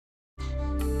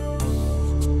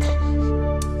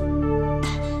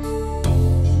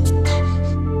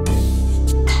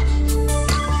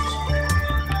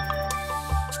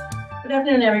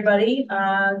afternoon, everybody.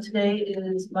 Today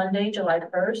is Monday, July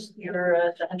 1st. You're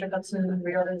at the Hendrick Hudson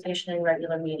Reorganization and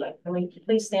Regular Meeting. Can we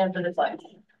please stand for the flag?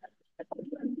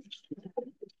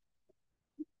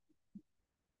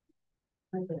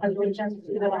 Allegiance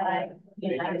to the flag of the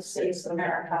United States of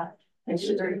America and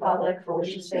to the republic for which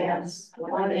it stands,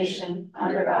 one nation,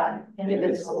 under God,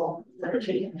 indivisible, with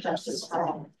liberty and justice for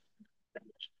all.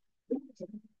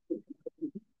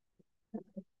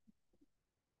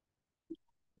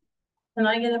 Can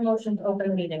I get a motion to open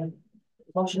the meeting?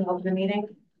 Motion to open the meeting?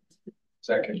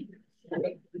 Second.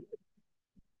 Can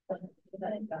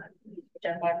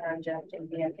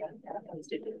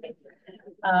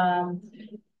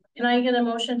I get a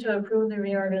motion to approve the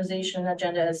reorganization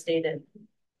agenda as stated?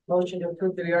 Motion to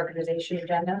approve the reorganization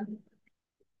agenda.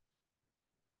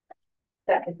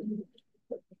 Second.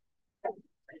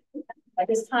 At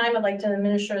this time, I'd like to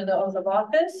administer the oath of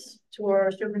office to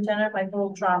our Superintendent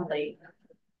Michael Trombley.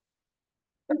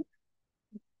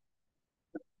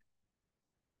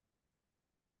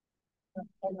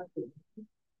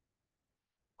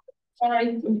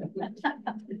 Sorry.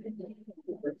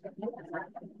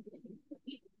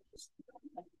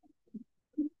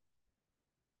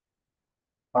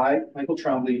 I, Michael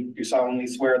Trombley, do solemnly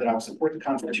swear that I will support the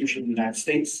Constitution of the United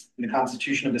States and the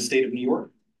Constitution of the State of New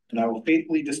York, and I will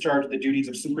faithfully discharge the duties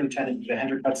of Superintendent of the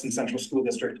Hendrick Hudson Central School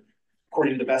District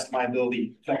according to the best of my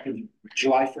ability, effective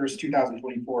July 1st,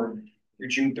 2024 through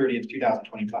June 30th,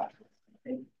 2025.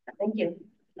 Thank you.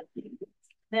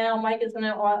 Now, Mike is going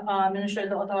to administer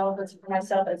the oath of office for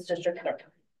myself as district clerk.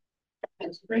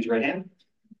 Raise your right hand.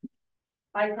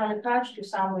 I, Carmen Koch, do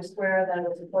solemnly swear that I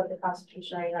will support the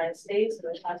Constitution of the United States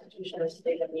and the Constitution of the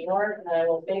State of New York, and that I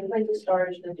will faithfully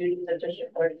discharge the duties of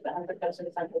district clerk of the Hendrick Hudson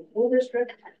Central School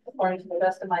District according to the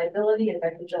best of my ability,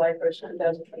 effective July 1st,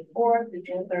 2024 through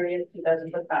June 30th,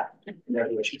 2025.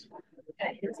 Congratulations.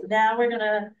 Okay, so now we're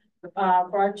gonna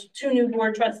for our two new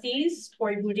board trustees,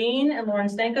 Tori Boudin and Lauren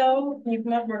Stanko. Can you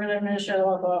come up? We're gonna administer the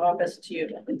oath of office to you.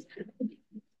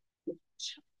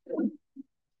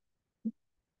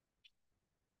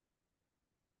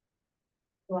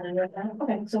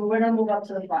 Okay, so we're gonna move up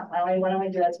to the front. Why don't we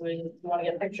do that? So we want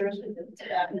to get pictures. We can do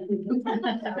that.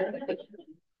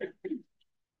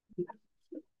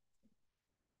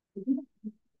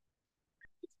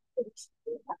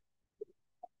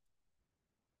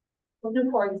 We'll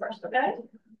do Corey first, okay?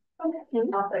 Okay.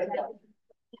 I'll say that.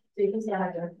 So you can see how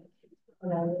I do.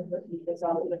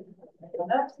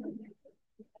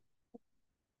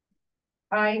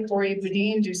 I, Tori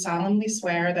Boudin, do solemnly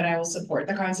swear that I will support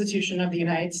the Constitution of the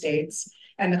United States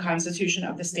and the Constitution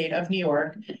of the State of New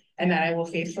York, and that I will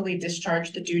faithfully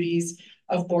discharge the duties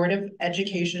of Board of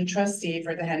Education trustee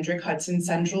for the Hendrick Hudson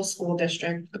Central School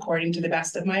District according to the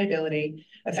best of my ability,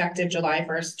 effective July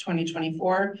 1st,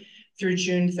 2024 through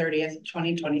June 30th,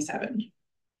 2027.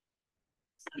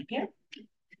 Okay.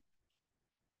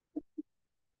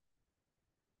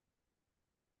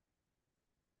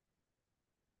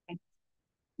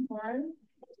 One.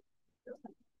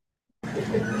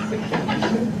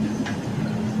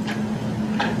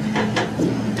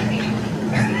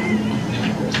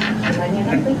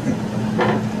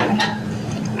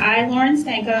 I, Lauren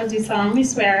Stanko, do solemnly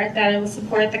swear that I will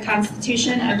support the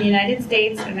Constitution of the United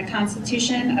States and the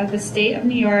Constitution of the State of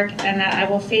New York, and that I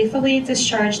will faithfully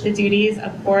discharge the duties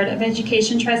of Board of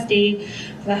Education trustee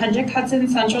for the Hendrick Hudson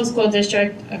Central School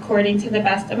District according to the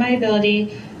best of my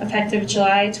ability, effective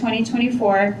July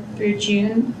 2024 through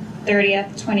June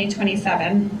 30th,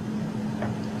 2027.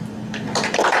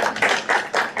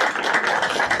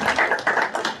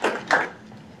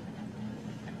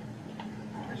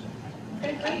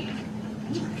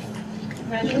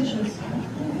 Congratulations.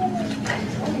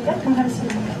 Come have a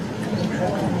seat.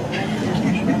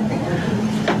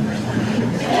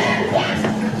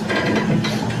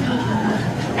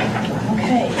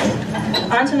 Okay.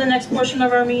 On to the next portion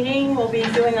of our meeting. We'll be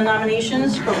doing the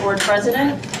nominations for board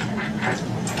president.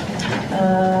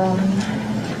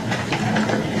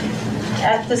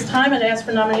 At this time, I'd ask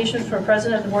for nominations for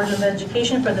president of the Board of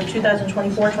Education for the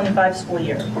 2024-25 school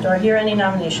year. Do I hear any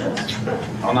nominations?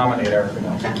 I'll nominate Erica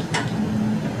Nelson.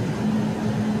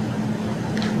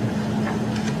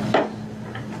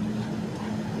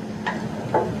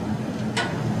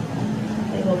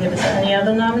 They will give us any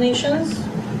other nominations?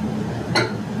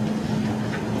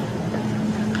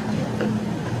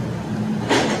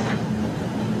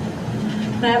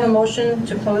 Can I have a motion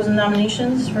to close the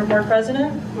nominations for board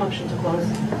president? Motion to close.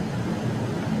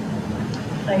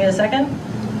 Can I get a second?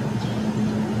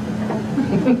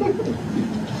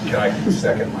 Can I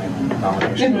second my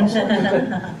nomination also?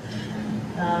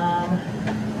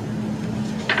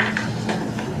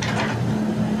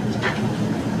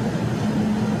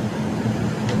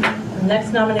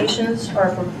 Next nominations are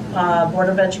for Board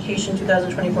of Education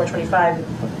 2024-25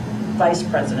 Vice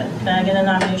President. Can I get a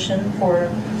nomination for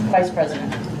Vice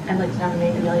President? I'd like to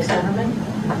nominate Amelia Silverman.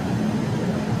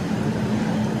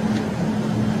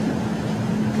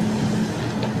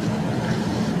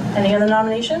 Any other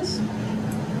nominations?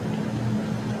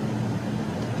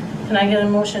 Can I get a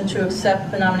motion to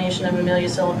accept the nomination of Amelia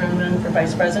Silverman for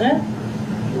Vice President?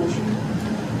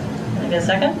 Can I get a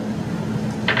second?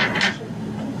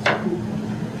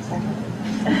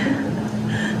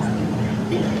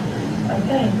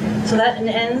 Okay, so that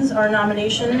ends our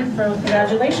nomination for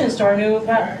congratulations to our new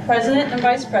President and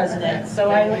Vice President. So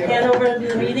I will hand over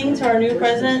the meeting to our new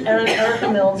President,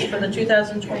 Erica Mills, for the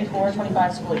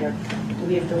 2024-25 school year. Do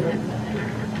we have to wait?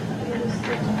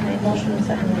 Motion and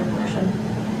second motion.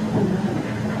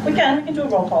 We can do a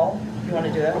roll call if you want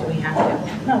to do that. Do we have to?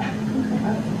 No.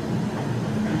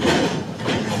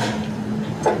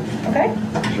 Okay?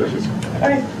 All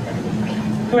right.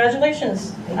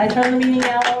 Congratulations. I turn the meeting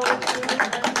now over to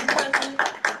President.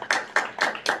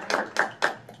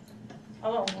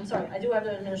 Oh, I'm sorry. I do have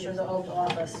to administer the oath of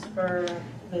office for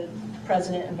the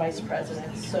President and Vice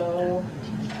President. So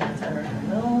that's Erica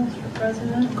Mills for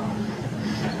President.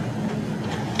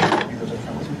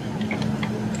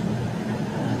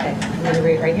 Okay, you want to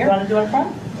read it right You here? want to do it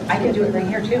from? I can do it right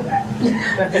here too. Do I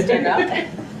have to stand up?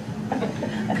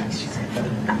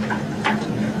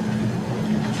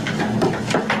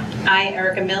 I,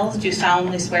 Erica Mills, do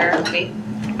solemnly swear,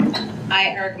 I,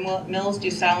 Erica Mills,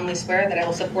 do solemnly swear that I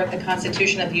will support the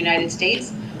Constitution of the United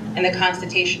States and the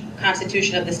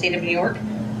Constitution of the State of New York,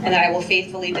 and that I will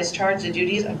faithfully discharge the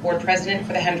duties of Board President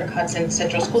for the Hendrick Hudson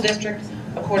Central School District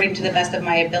according to the best of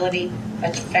my ability,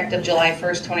 effective July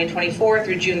 1st, 2024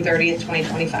 through June 30th,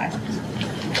 2025.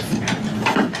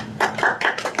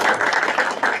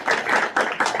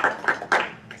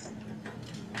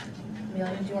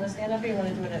 Amelia, do you want to stand up or you want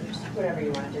to do it at Whatever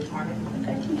you want to do, Margaret.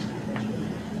 Okay.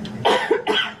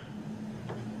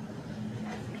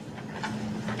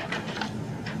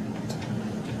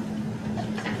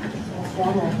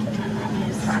 Formal.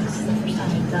 This is the first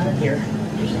time we've done it here.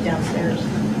 Usually downstairs.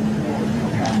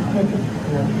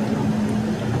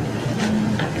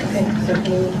 Okay, so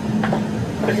can you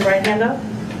put your right hand up?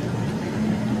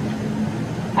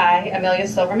 I, Amelia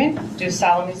Silverman, do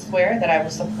solemnly swear that I will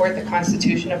support the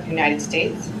Constitution of the United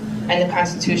States and the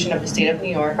Constitution of the State of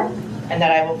New York, and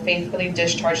that I will faithfully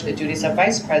discharge the duties of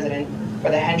Vice President for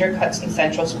the Hendrick Hudson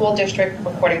Central School District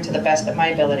according to the best of my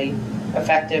ability,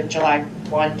 effective July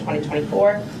 1,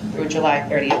 2024 through July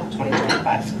 30th,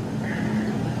 2025.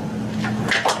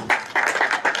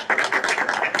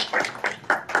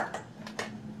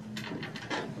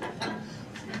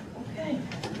 Okay.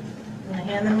 I'm going to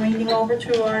hand the meeting over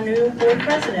to our new board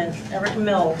president, Erica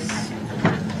Mills.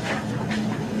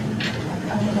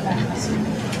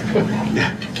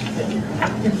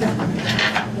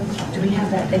 Do we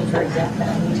have that thing for exec that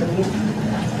I need to read?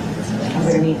 I'm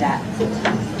going to need that.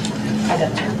 I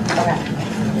got you. Okay.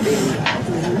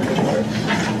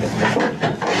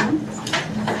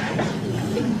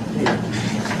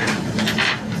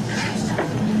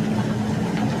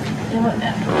 You know what,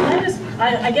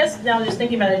 I guess now just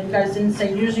thinking about it, you guys didn't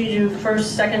say, usually you do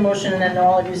first, second motion, and then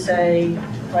all of you say,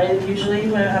 right,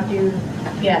 usually after you,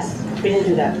 Yes. we didn't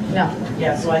do that. No.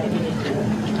 Yeah, so I think we need to do that.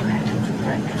 All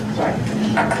right, sorry.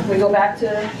 If we go back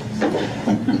to.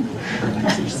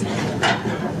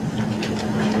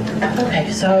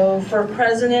 Okay, so for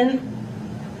president,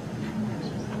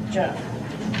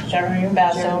 Jeremy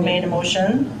Basso made a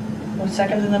motion. Who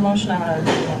seconded the motion? I'm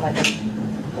gonna like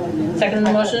it. Second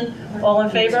the motion? All in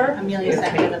favor? Amelia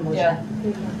seconded the motion. Yeah.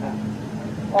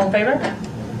 All in favor?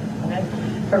 Okay.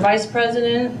 For vice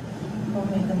president, who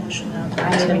made the motion now? I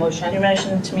made the motion. You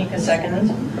mentioned Tamika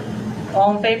seconded.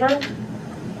 All in favor?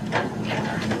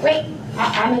 Wait,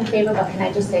 I'm in favor, but can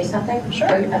I just say something? Sure.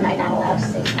 Or am I not allowed to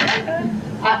say something?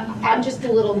 I'm just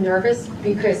a little nervous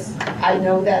because I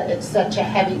know that it's such a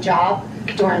heavy job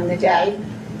during the day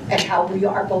and how we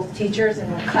are both teachers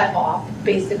and we're cut off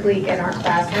basically in our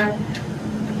classroom.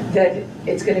 That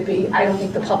it's going to be, I don't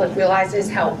think the public realizes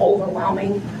how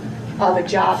overwhelming of a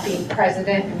job being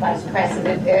president and vice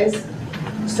president is.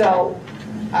 So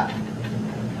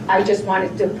I just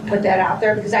wanted to put that out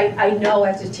there because I know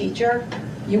as a teacher,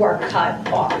 you are cut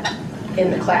off in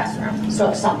the classroom. So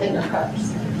if something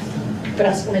occurs. But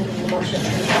I'm still making the motion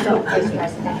to vice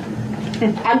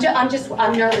president.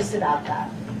 I'm nervous about that.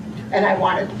 And I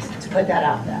wanted to put that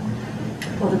out there.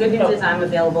 Well, the good news is I'm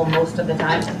available most of the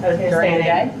time during the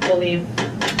day. Believe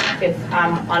if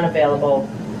I'm unavailable,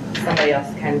 somebody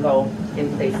else can go in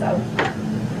place of.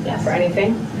 Yes. For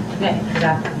anything? Yeah,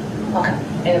 exactly. Okay.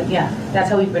 And yeah, that's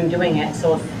how we've been doing it.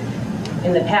 So if,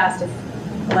 in the past, if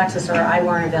Alexis or I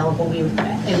weren't available, we would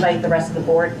invite the rest of the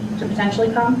board to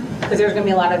potentially come, because there's gonna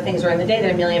be a lot of things during the day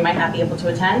that Amelia might not be able to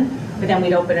attend, but then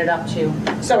we'd open it up to,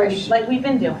 So if, like we've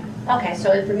been doing. okay,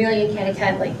 so if Amelia can't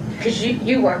attend, like, because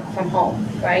you work from home,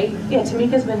 right? Yeah,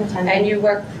 Tamika's been attending. And you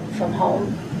work from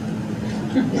home?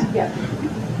 Yeah.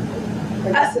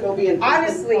 I guess it'll be an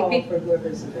Honestly, call for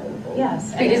whoever's available.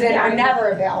 Yes. Because then I'm never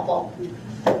available.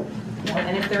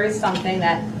 And if there is something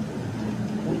that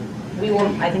we will,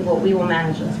 I think we will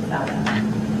manage this without it.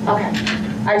 Okay,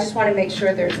 I just want to make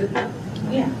sure there's a,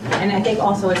 Yeah, and I think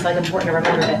also it's like important to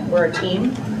remember that we're a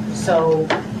team. So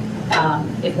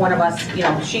if one of us, you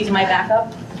know, she's my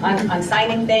backup on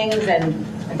signing things and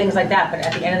things like that. But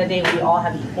at the end of the day, we all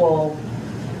have equal,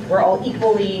 we're all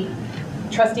equally,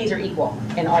 trustees are equal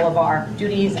in all of our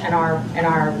duties and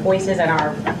our voices and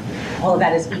all of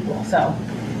that is equal. So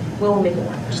we'll make it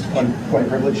work. Just one point of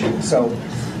privilege. So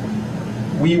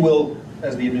we will,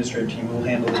 as the administrative team, will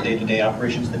handle the day-to-day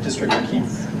operations of the district and keep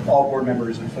all board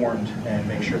members informed and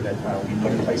make sure that we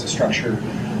put in place a structure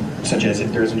such as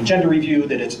if there's an agenda review,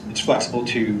 that it's flexible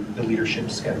to the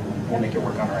leadership schedule. We'll make it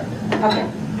work on our end. okay.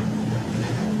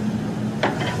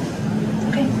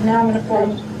 Okay, now I'm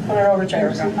going to put it over to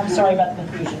Erica. I'm sorry about the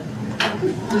confusion.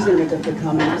 Just gonna make a quick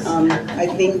comment. I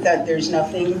think that there's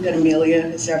nothing that Amelia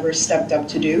has ever stepped up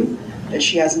to do that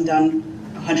she hasn't done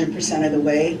 100% of the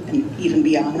way and even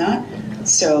beyond that.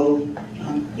 So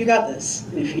you got this.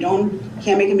 And if you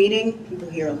can't make a meeting, people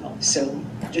here will help. So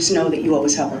just know that you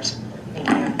always have ours.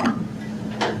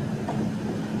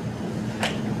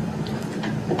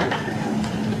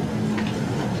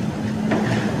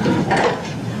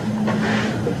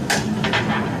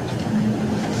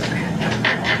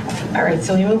 All right,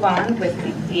 so we move on with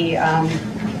the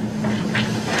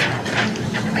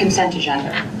consent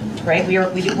agenda, right? We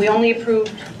only approved,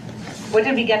 what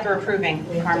did we get through approving,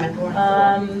 Carmen?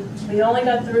 We only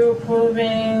got through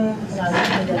approving,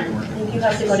 I think you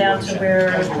have to go down to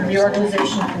where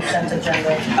reorganization consent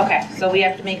agenda. Okay, so we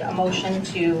have to make a motion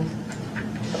to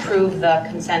approve the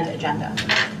consent agenda.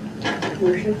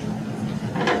 Motion?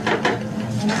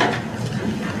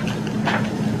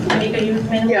 Tamika, you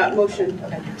made a Yeah, motion.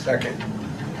 Second.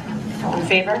 All in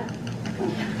favor?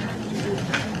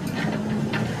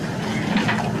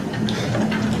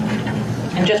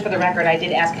 And just for the record, I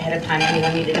did ask ahead of time,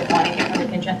 anyone needed to pull anything from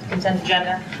the consent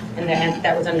agenda, and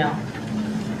that was a no.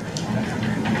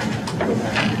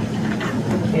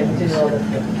 Yeah, we did all the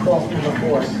call from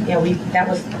before. Yeah, that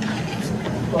was,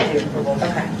 Okay.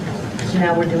 so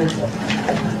now we're doing.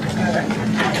 All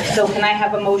right. So can I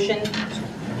have a motion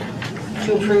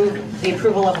to approve the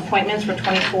approval of appointments for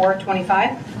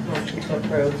 24-25? Motion to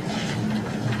approve.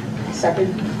 Second?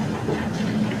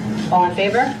 All in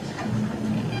favor?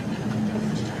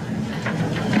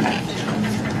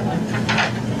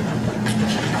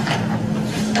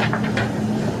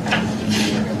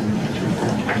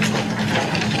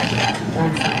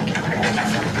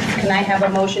 Can I have a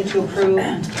motion to approve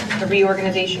the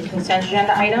reorganization consent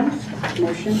agenda items?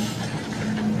 Motion?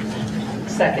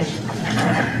 Second.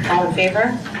 All in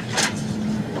favor?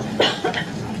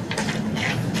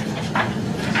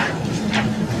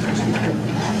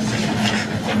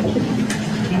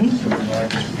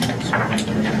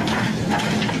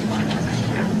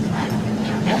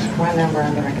 One number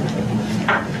on the record.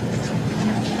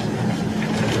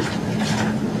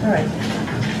 All right.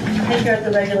 I think you're at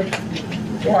the regular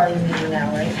part of the meeting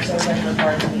now, right? So regular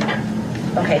part of the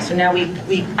meeting. Okay, so now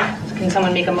can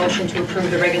someone make a motion to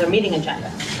approve the regular meeting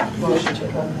agenda? Motion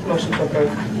to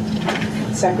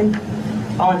approve. Second?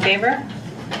 All in favor?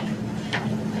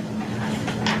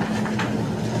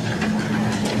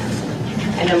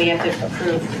 And then we have to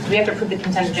approve the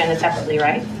consent agenda separately,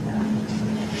 right?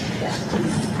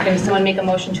 Can someone make a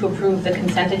motion to approve the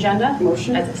consent agenda?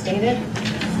 Motion. As it stated?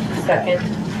 Second.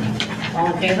 All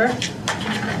in favor?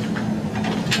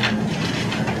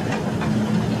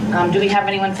 Do we have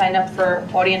anyone signed up for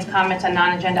audience comments on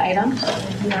non-agenda items?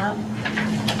 No.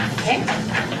 Okay.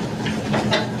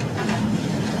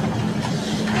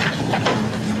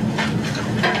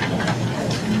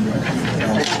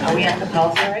 Are we at the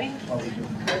policy already?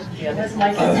 Yeah, this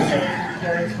mic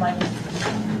is Mike.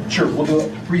 Sure, we'll do a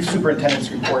brief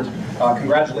superintendent's report.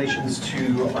 Congratulations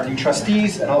to our new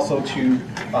trustees and also to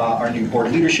our new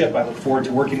board leadership. I look forward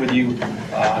to working with you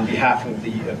on behalf of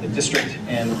the district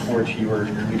and look forward to your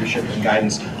leadership and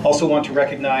guidance. Also want to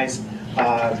recognize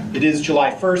it is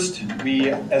July 1st.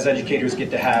 We, as educators, get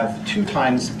to have 2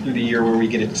 times through the year where we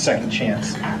get a second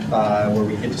chance, where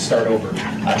we get to start over.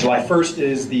 July 1st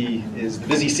is the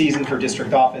busy season for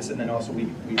district office, and then also we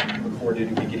look forward to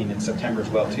beginning in September as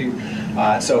well too.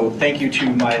 So thank you to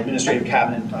my administrative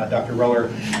cabinet, Dr. Ruller,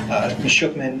 Ms.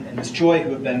 Shookman, and Ms. Joy, who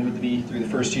have been with me through the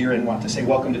first year, and want to say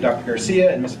welcome to Dr.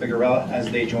 Garcia and Ms. Figueroa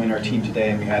as they join our team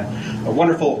today. And we had a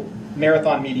wonderful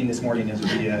marathon meeting this morning as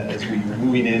we were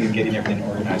moving in and getting everything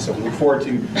organized. So we look forward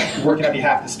to working on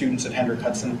behalf of the students at Hendrick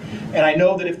Hudson. And I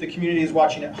know that if the community is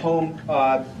watching at home,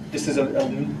 this is a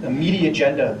meaty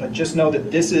agenda, but just know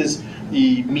that this is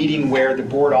the meeting where the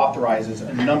board authorizes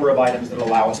a number of items that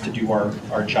allow us to do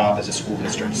our job as a school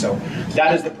district. So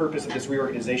that is the purpose of this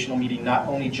reorganizational meeting, not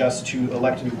only just to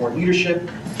elect new board leadership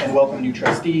and welcome new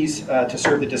trustees to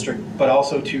serve the district, but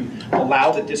also to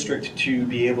allow the district to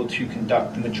be able to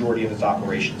conduct the majority of its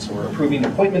operations. So we're approving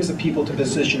appointments of people to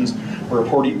positions, we're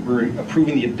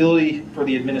approving the ability for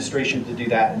the administration to do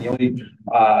that, and the only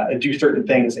do certain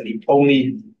things, and the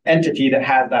only entity that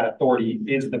has that authority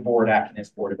is the board acting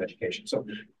as Board of Education. So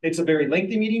it's a very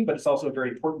lengthy meeting, but it's also a very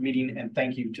important meeting, and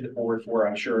thank you to the board for,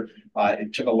 I'm sure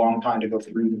it took a long time to go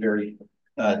through the very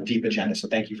deep agenda. So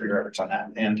thank you for your efforts on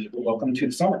that, and welcome to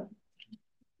the summer.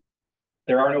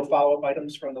 There are no follow-up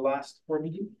items from the last board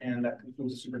meeting, and that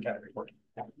concludes the superintendent report.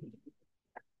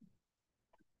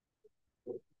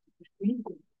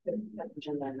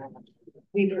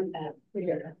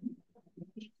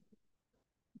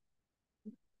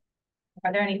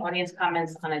 Are there any audience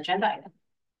comments on agenda items?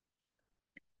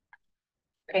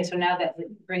 Okay, so now that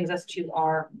brings us to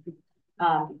our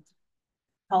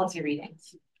policy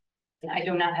readings. And I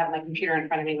do not have my computer in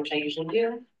front of me, which I usually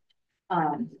do.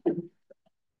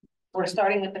 We're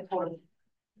starting with the code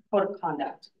of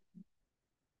conduct.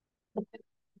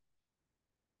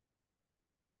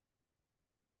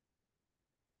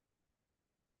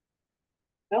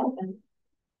 No.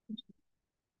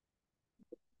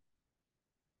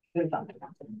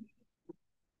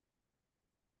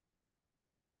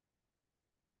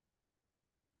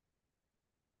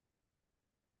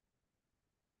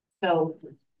 So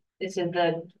this is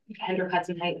the Hendrick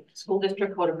Hudson Heights School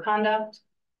District Code of Conduct.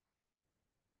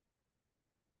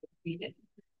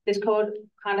 This code of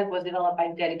conduct was developed by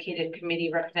a dedicated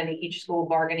committee representing each school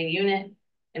bargaining unit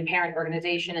and parent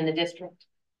organization in the district.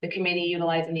 The committee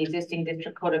utilizing the existing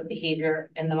district code of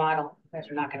behavior and the model. You guys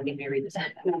are not going to make me read this.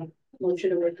 Motion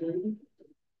to recommend.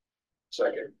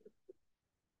 Second.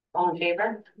 All in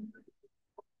favor?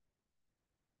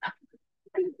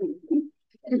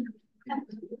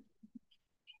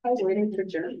 I was waiting for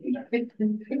Jeremy.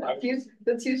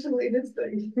 That's usually his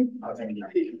thing. I think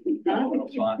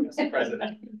Mr.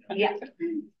 President. Yeah.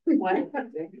 What?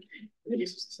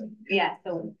 Yeah,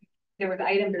 so there were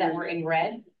items that were in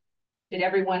red. Did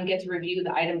everyone get to review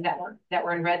the items that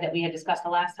were in red that we had discussed the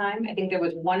last time? I think there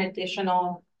was one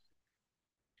additional.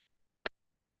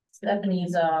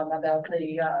 Stephanie's about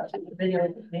the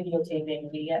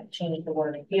videotaping, we changed the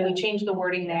wording. Yeah, we changed the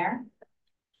wording there.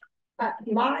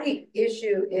 My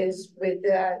issue is with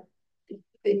the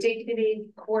dignity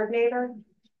coordinator.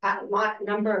 My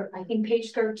number, I think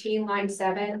page 13, line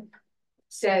 7,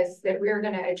 says that we're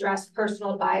going to address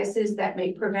personal biases that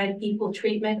may prevent equal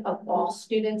treatment of all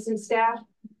students and staff.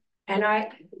 And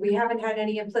we haven't had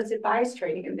any implicit bias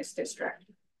training in this district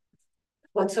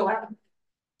whatsoever.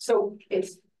 So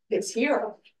it's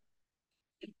here.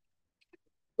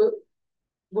 But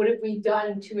what have we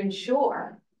done to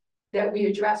ensure that we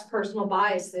address personal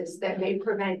biases that may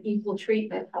prevent equal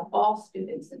treatment of all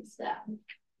students and staff?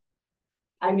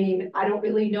 I mean, I don't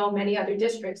really know many other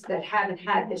districts that haven't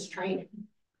had this training.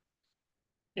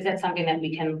 Is that something that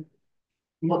we can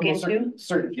look into?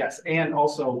 Certainly, yes. And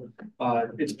also,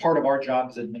 it's part of our job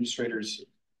as administrators,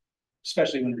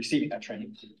 especially when receiving that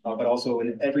training, but also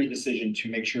in every decision to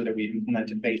make sure that we implement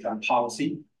it based on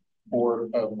policy or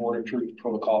board approved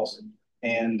protocols.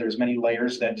 And there's many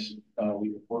layers that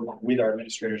we work with our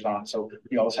administrators on. So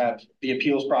we always have the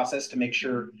appeals process to make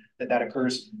sure that that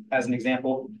occurs. As an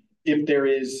example, if there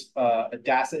is a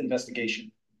DASA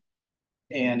investigation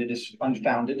and it is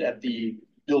unfounded at the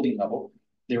building level,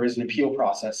 there is an appeal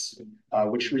process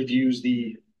which reviews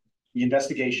the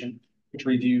investigation, which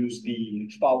reviews the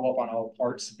follow-up on all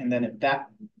parts. And then if that,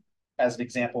 as an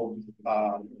example,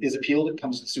 is appealed, it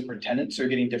comes to the superintendent. So you're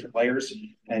getting different layers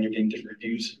and you're getting different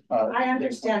reviews. I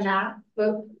understand that,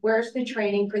 but where's the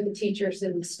training for the teachers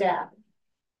and the staff?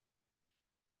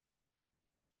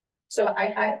 So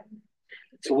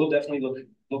So we'll definitely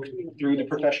look through the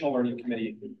professional learning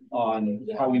committee on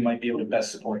how we might be able to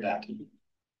best support that.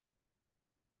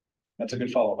 That's a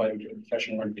good follow-up item to the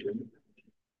professional learning committee.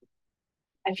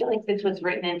 I feel like this was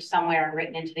written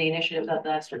into the initiatives of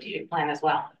the strategic plan as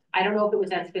well. I don't know if it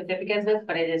was as specific as this,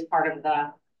 but it is part of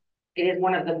it is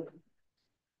one of the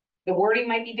The wording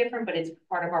might be different, but it's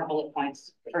part of our bullet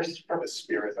points, first, For the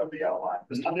spirit of the outline.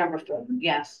 of number 4,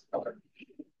 yes. Okay.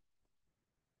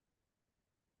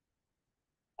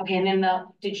 Okay, and then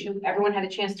everyone had a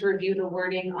chance to review the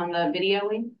wording on the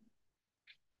videoing?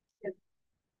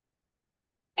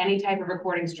 Any type of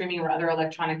recording, streaming, or other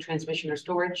electronic transmission or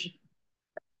storage?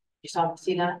 You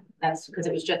see that? That's because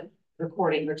it was just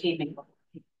recording or taping.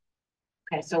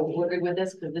 Okay, so we're good with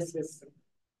this, because this is.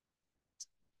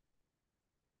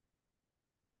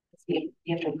 You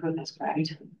have to approve this,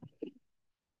 correct?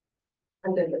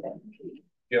 I'm good with it.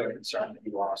 You have a concern that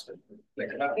you want us to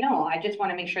think about? No, I just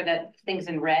want to make sure that things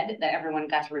in red, that everyone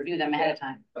got to review them ahead of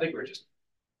time. I think we're just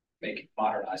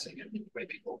modernizing it, the way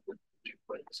people would do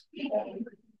things.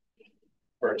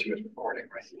 Refer to as recording,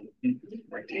 right?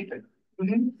 Right, taping.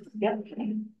 Yep.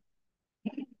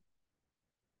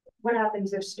 What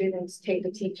happens if students take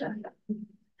a teacher?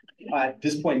 At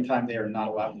this point in time, they are not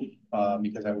allowed,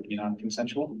 because that would be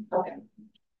non-consensual. Okay.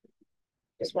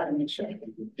 Just want to make sure.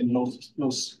 And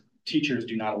most teachers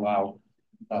do not allow,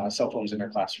 cell phones in their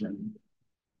classroom.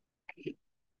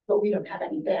 But we don't have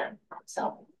any ban on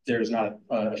cell, There is not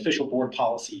an official board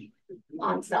policy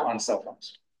on cell. on cell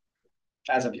phones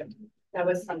as of yet. That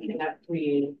was something that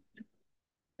we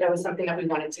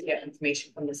wanted to get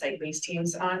information from the site-based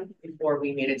teams on before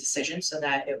we made a decision, so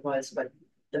that it was what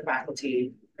the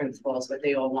faculty, principals, what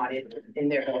they all wanted in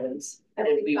their buildings. And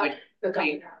then we would, The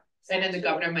governor. and then the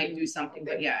governor might do something,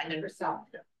 but yeah, and then Herself.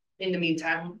 in the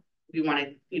meantime, we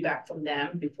wanted feedback from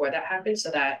them before that happened, so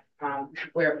that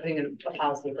we're putting a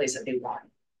policy in place that they want.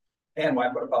 And why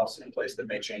put a policy in place that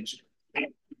may change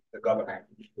the governor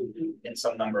in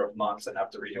some number of months and have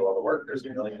to redo all the work? There's a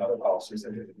million other policies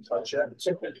that we didn't touch yet.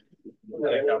 So I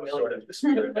think that was sort of the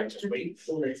spirit of next week.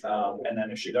 And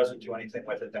then if she doesn't do anything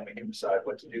with it, then we can decide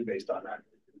what to do based on that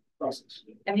process.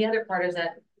 And the other part is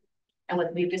that, and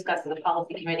what we've discussed in the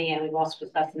policy committee, and we've also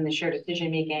discussed in the shared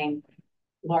decision-making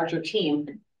larger team,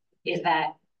 is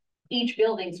that each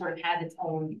building sort of has its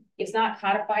own, it's not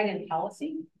codified in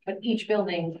policy, but each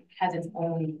building has its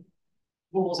own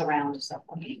rules around stuff.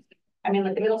 I mean,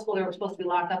 like the middle school, they were supposed to be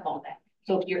locked up all day.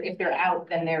 So if they're out,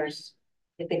 then there's,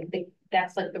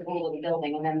 that's like the rule of the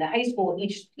building. And then the high school,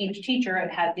 each teacher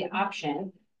has the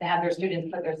option to have their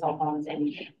students put their cell phones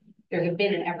in. There's a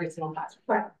bin in every single classroom.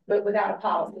 Right, but without a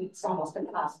policy, it's almost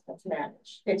impossible to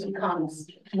manage. It becomes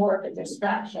more of a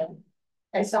distraction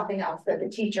and something else that the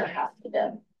teacher has to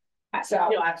do. So,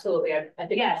 No, absolutely. I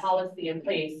think Yes. the policy in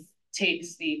place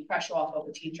takes the pressure off of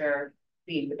the teacher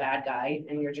being the bad guy,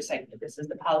 and you're just like, this is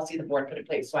the policy the board put in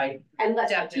place. So and let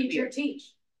the Definitely. teacher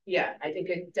teach. yeah, I think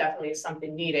it definitely is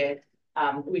something needed.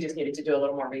 We just needed to do a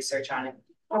little more research on it.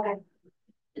 Okay.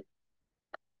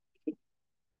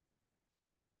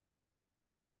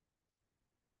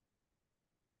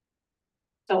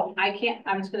 So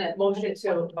I'm just gonna Motion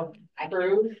to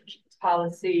approve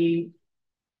policy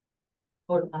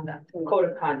code of conduct. code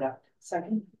of conduct.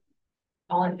 Second.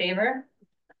 All in favor?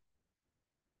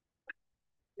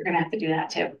 You're gonna have to do that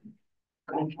too,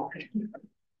 going forward.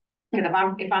 Because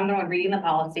if I'm the one reading the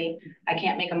policy, I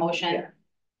can't make a motion.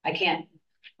 I can't,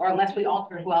 or unless we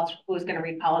alter who's gonna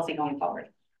read policy going forward.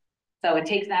 So it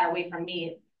takes that away from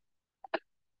me.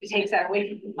 It takes that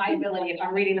away from my ability, if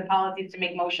I'm reading the policies, to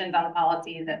make motions on the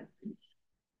policies and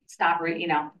stop reading,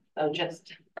 so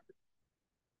just.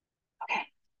 Okay,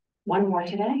 one more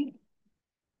today.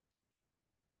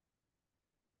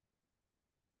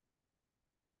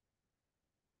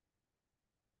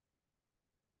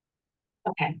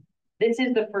 Okay, this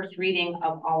is the first reading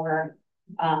of our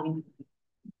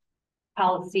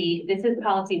policy. This is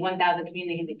policy 1000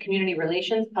 community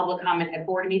relations, public comment at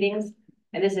board meetings.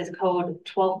 And this is code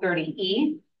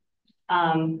 1230E.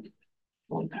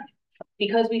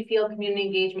 Because we feel community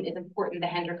engagement is important, the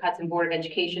Hendrick Hudson Board of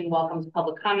Education welcomes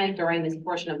public comment during this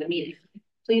portion of the meeting.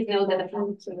 Please note that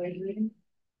the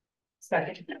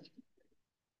Second.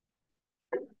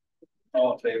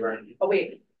 All in favor? Oh,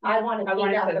 wait, I want to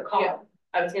wanted out to- the call. yeah.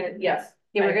 I was gonna, yes.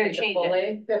 Yeah, we're I gonna think the change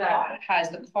it. bullet that has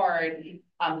the card,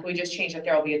 we just changed that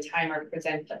there will be a timer a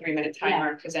 3-minute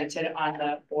timer presented on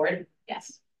the board.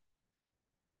 yes.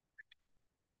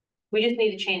 We just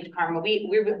need to change karma.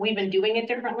 We've been doing it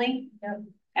differently. Yep.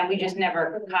 And we just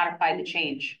never codified the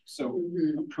change. So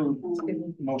approve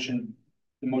motion,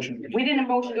 the motion. We didn't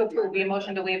motion to approve, we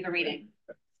motioned to waive the reading.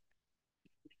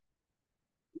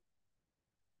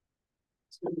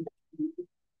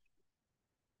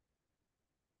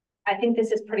 I think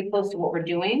this is pretty close to what we're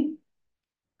doing.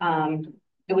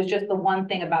 It was just the one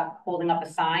thing about holding up a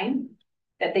sign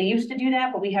that they used to do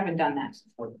that, but we haven't done that.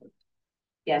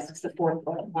 Yes, it's the 4th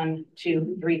bullet, 1,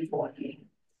 2, 3, 4.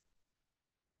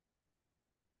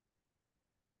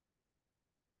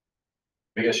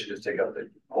 I guess you just take out the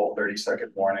whole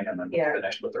 30-second warning and then Yeah.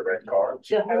 finish with the red card.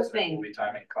 The whole As thing. Will be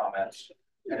timing comments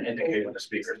and indicate when the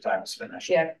speaker's time is finished.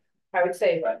 Yeah, I would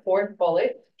say that fourth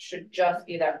bullet should just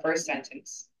be that first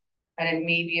sentence. And then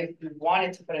maybe if you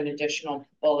wanted to put an additional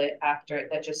bullet after it,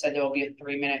 that just said there will be a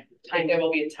 3-minute time, there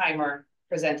will be a timer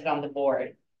presented on the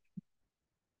board.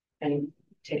 And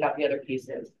take out the other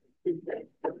pieces.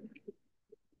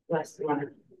 Last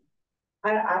one.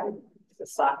 It's a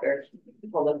soccer,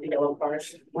 pull up the yellow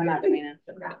cars. We're not doing it.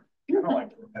 I don't like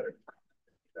the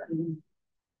repetitive.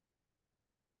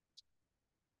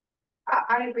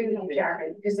 I agree with you,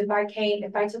 Jared, because if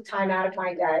I took time out of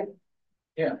my day.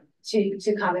 Yeah.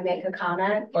 To come and make a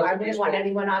comment, But I wouldn't want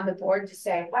anyone on the board to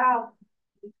say, wow.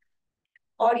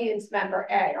 Audience member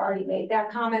A already made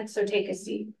that comment, so take a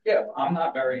seat. Yeah, I'm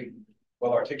not very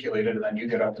well articulated, and then you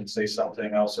get up and say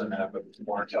something else and have a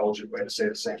more intelligent way to say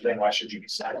the same thing. Why should you be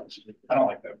silent? I don't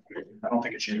like that. I don't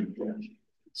think it should be.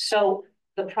 So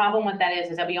the problem with that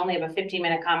is that we only have a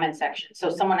 15-minute comment section. So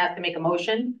someone has to make a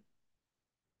motion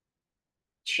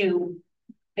to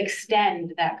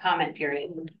extend that comment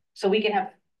period. So we can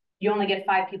have, you only get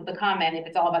 5 people to comment if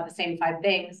it's all about the same 5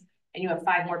 things, and you have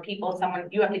 5 more people,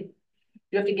 you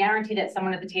have to guarantee that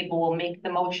someone at the table will make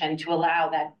the motion to allow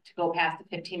that to go past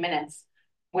the 15 minutes.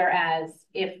 Whereas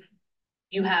if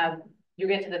you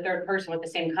get to the 3rd person with the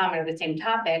same comment or the same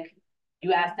topic,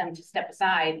 you ask them to step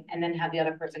aside and then have the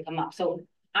other person come up. So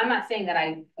I'm not saying that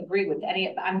I agree with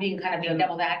any, I'm being kind of being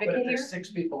devil's But advocate if here. there's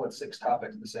 6 people with 6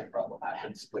 topics, the same problem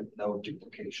happens with no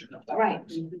duplication of that. Right.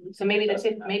 So maybe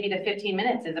the 15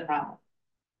 minutes is a problem.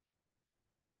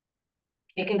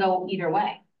 It can go either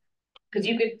way. Because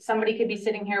somebody could be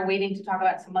sitting here waiting to talk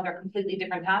about some other completely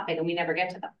different topic and we never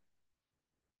get to them.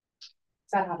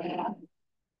 Does that happen a lot?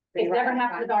 It's never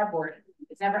happened with our board.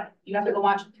 It's never, you have to go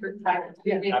watch it through.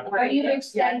 But you've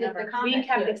extended the comment. We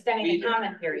kept extending the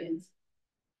comment periods.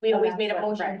 We always made a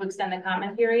motion to extend the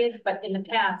comment period, but in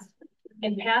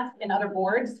other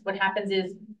boards, what happens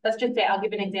is, let's just say, I'll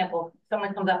give you an example.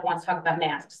 Someone comes up and wants to talk about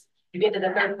masks. You get to the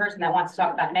 3rd person that wants to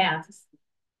talk about masks.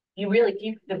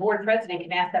 The board president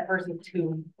can ask that person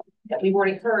that we've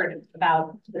already heard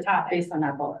about the topic. Based on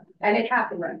that bullet. And it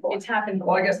happened, right? It's happened.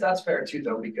 Well, I guess that's fair too,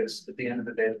 though, because at the end of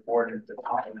the day, the board is the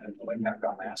document and the impact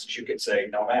on masks. You could say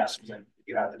no masks, and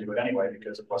you have to do it anyway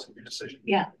because it wasn't your decision.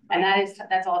 Yeah, and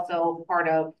that's also part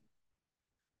of.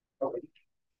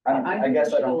 I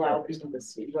guess I don't. Allow people to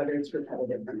see whether it's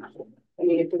repetitive or not. I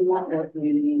mean, if we want more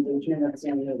community engagement, that's the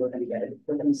only way we're gonna get it.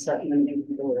 We're gonna start limiting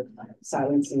people or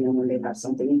silencing them when they have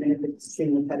something, even if it's the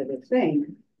same repetitive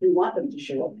thing. We want them to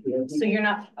show up here. So you're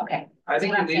not, okay. I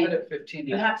think That's you what leave I'm it at 15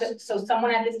 You have minutes. to, so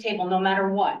someone at this table, no matter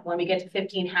what, when we get to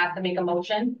 15, has to make a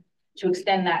motion to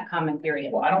extend that comment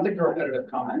period. Well, I don't think a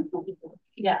repetitive comment.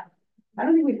 Yeah, I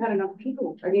don't think we've had enough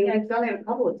people. I mean, I've done it a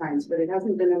couple of times, but it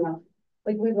hasn't been enough.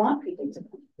 Like, we want people to.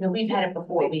 no, we've had it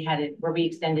before. We had it where we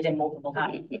extended it multiple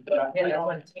times. But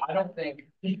I don't think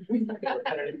the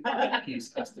repetitive comment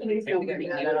piece has to be 15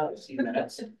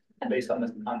 minutes based on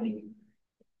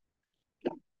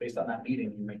based on that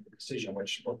meeting, you make the decision,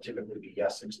 which will typically be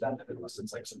yes, extended, unless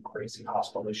it's like some crazy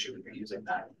hospital issue and you're using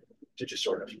that to just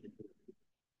sort of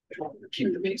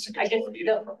keep the peace and I just,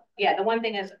 control. the one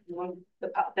thing is,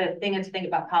 the thing to think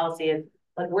about policy is,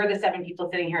 like, we're the 7 people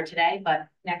sitting here today, but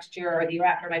next year or the year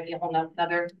after might be a whole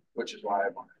nother. Which is why I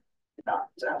want not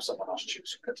to have someone else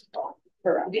choose who gets to talk.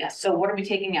 Yeah, so what are we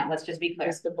taking out? Let's just be clear.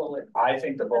 That's the bullet. I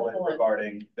think the bullet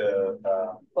regarding the,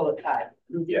 Bullet 5.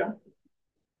 yeah.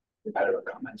 Repetitive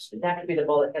comments. That could be the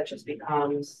bullet that just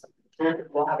becomes,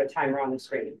 we'll have a timer on the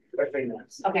screen for 3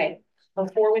 minutes. Okay,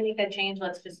 before we make that change,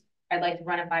 I'd like to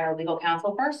run it by our legal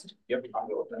counsel first, Yep, I'll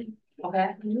go with that.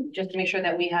 okay? Just to make sure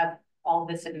that we have all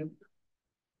this in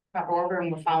proper order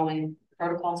and we're following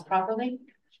protocols properly,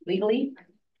 legally.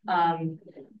 The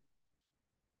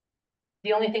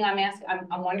only thing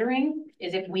I'm wondering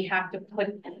is if we have to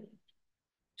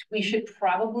we should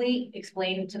probably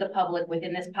explain to the public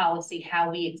within this policy how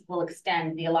we will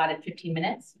extend the allotted 15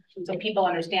 minutes. So people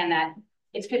understand that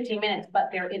it's 15 minutes, but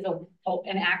there is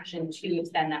an action to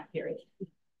extend that period.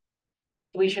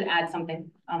 We should add something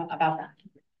about that.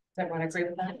 Does everyone agree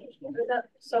with that?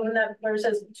 So in that, where it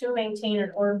says to maintain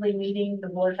an orderly meeting, the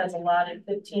board has allotted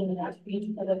 15 minutes for each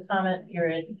of the comment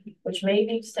period, which may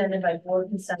be extended by board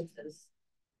consensus.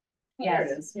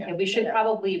 Yes, yeah, we should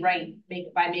probably by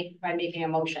making a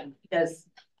motion, because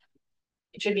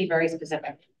it should be very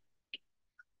specific.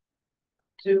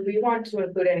 Do we want to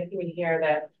include anything in here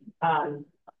that,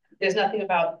 there's nothing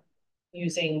about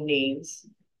using names,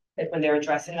 like when they're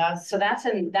addressing us? So that's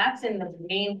in the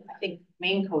main, I think,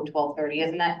 main code 1230,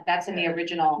 isn't that? That's in the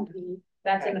original.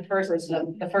 That's in the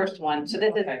first one. So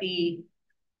this is the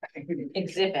I think we need.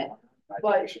 exhibit. I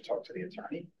think we should talk to the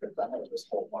attorney, because that was this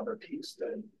whole other piece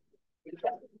that.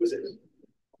 Was it?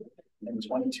 In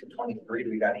 22, 23,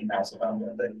 we got emails about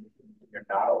that you're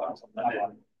not allowed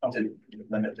to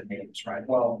limit the names, right?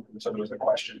 Well, so there was a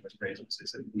question that was raised,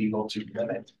 is it legal to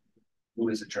limit who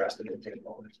is addressed at the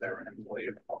table if they're an employee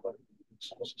of the public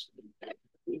school system?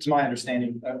 It's my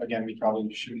understanding, again, we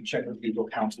probably should check with legal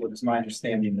counsel. It's my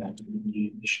understanding that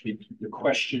the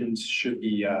questions should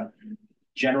be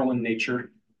general in nature.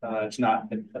 It's not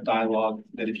a dialogue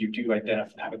that if you do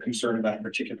have a concern about a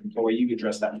particular employee, you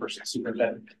address that first to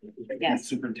superintendent. Yes.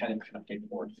 Superintendent can update the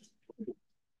board.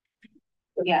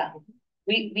 Yeah,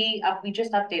 we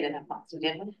just updated that policy,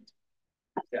 didn't we?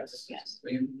 Yes. Yes.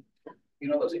 You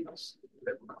know those emails?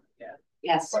 Yeah.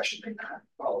 Yes. Questioning that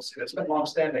policy that's been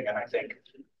longstanding, and I think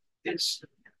it's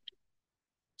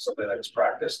something that is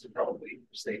practiced probably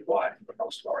statewide for the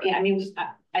most part. Yeah, I mean,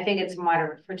 I think it's a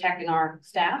matter of protecting our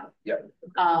staff. Yep.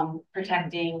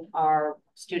 Protecting our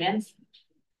students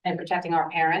and protecting our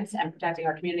parents and protecting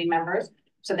our community members.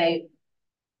 So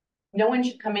no one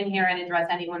should come in here and address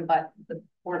anyone but the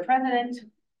board president,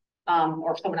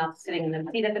 or someone else sitting in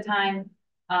the seat at the time.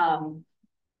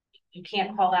 You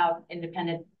can't call out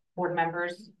independent board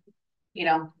members, you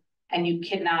know, and you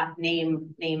cannot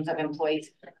name names of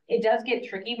employees. It does get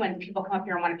tricky when people come up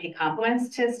here and want to pay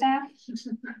compliments to staff,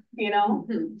 you know?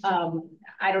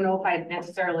 I don't know if I'd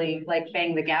necessarily like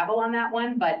bang the gavel on that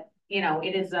one, but you know,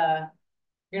 it is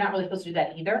you're not really supposed to do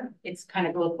that either. It's kind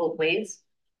of goes both ways.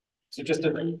 So just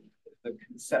the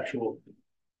conceptual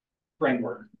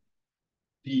framework.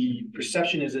 The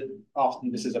perception is that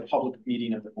often this is a public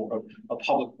meeting of the board, a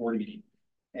public board meeting.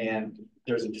 And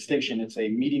there's a distinction. It's a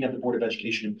meeting of the Board of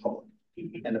Education in public.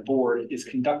 And the board is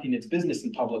conducting its business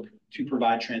in public to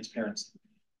provide transparency,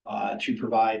 to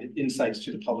provide insights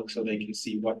to the public so they can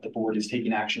see what the board is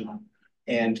taking action on.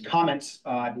 And comments,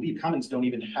 I believe comments don't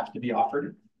even have to be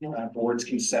offered. Boards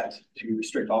can set to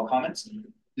restrict all comments.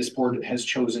 This board has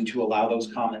chosen to allow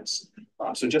those comments.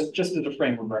 So just as a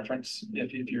frame of reference,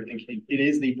 if you're thinking, it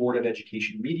is the Board of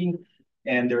Education meeting,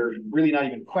 and they're really not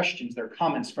even questions, they're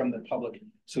comments from the public.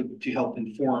 So to help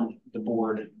inform the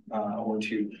board or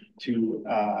to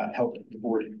help the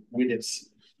board with its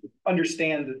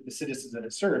understand the citizens that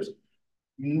it serves.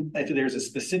 If there's a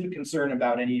specific concern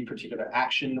about any particular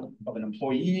action of an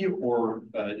employee or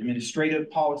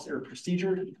administrative policy or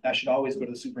procedure, that should always go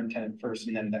to the superintendent first,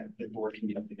 and then the board can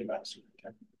be updated by the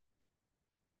superintendent.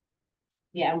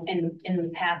 Yeah, and in the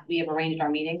past, we have arranged our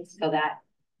meetings so that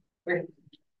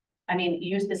you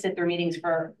used to sit through meetings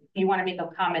you want to make a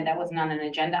comment that wasn't on an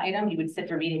agenda item, you would sit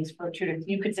through meetings for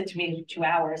you could sit through meetings for 2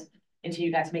 hours until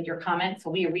you got to make your comment. So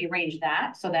we rearranged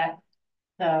that so that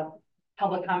the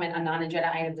public comment on non-agenda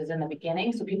items is in the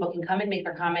beginning, so people can come and make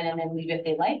their comment and then leave if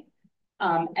they like.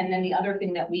 And then the other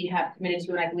thing that we have committed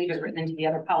to, and I believe is written into the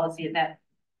other policy, is that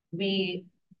we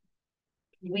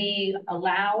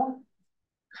allow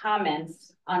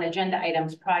comments on agenda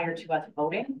items prior to us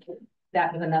voting.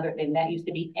 That was another thing that used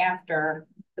to be after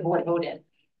the board voted.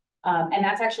 And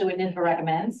that's actually what NISBA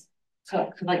recommends.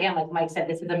 So again, like Mike said,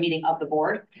 this is a meeting of the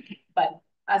board, but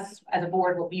us as a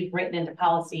board, what we've written into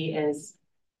policy is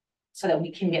so that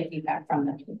we can get feedback from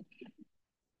them.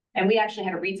 And we actually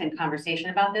had a recent conversation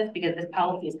about this because this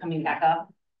policy is coming back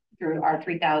up through our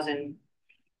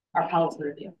our policy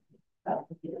review. So.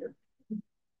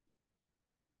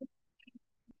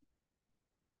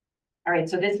 All right,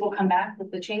 so this will come back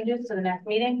with the changes to the next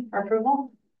meeting for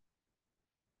approval.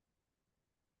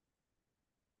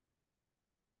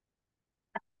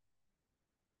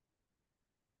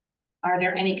 Are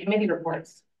there any committee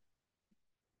reports?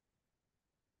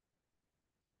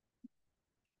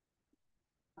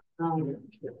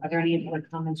 Are there any other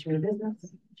comments from your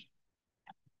business?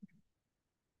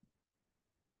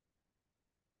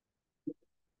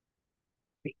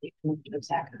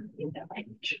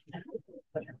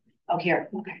 Oh, here,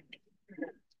 okay.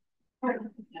 I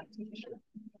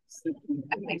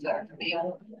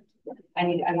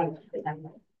want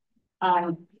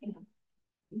to.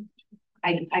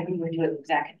 I agree with you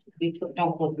exactly. We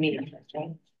don't close the meeting first,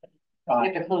 right? We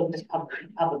have to close this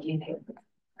public meeting.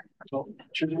 So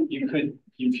you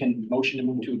can motion to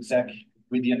move to exec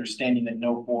with the understanding that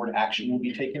no board action will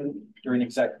be taken during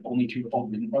exec, only to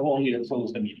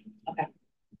close the meeting. Okay.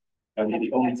 That would be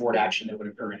the only board action that would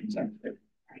occur in exec.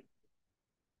 Right.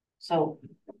 So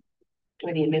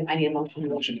I need a motion.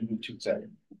 Motion to move to exec.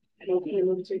 Move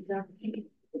to exec.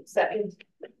 Second.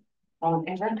 All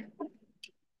in favor?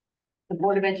 The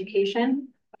Board of Education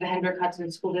of the Hendrick Hudson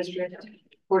School District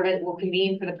Board of Ed will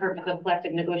convene for the purpose of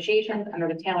collective negotiations under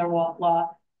the Taylor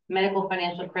law, medical,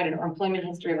 financial credit, or employment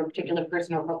history of a particular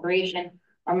person or corporation,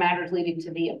 or matters leading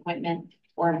to the appointment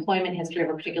or employment history of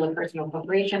a particular person or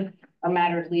corporation, or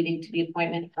matters leading to the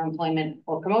appointment or employment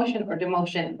or promotion or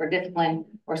demotion or discipline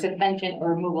or suspension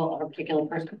or removal of a particular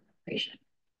person or corporation.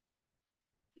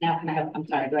 Now can I have, I'm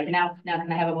sorry, do I now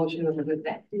can I have a motion to approve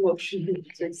that? Motion.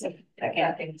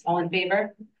 Okay, all in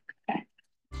favor?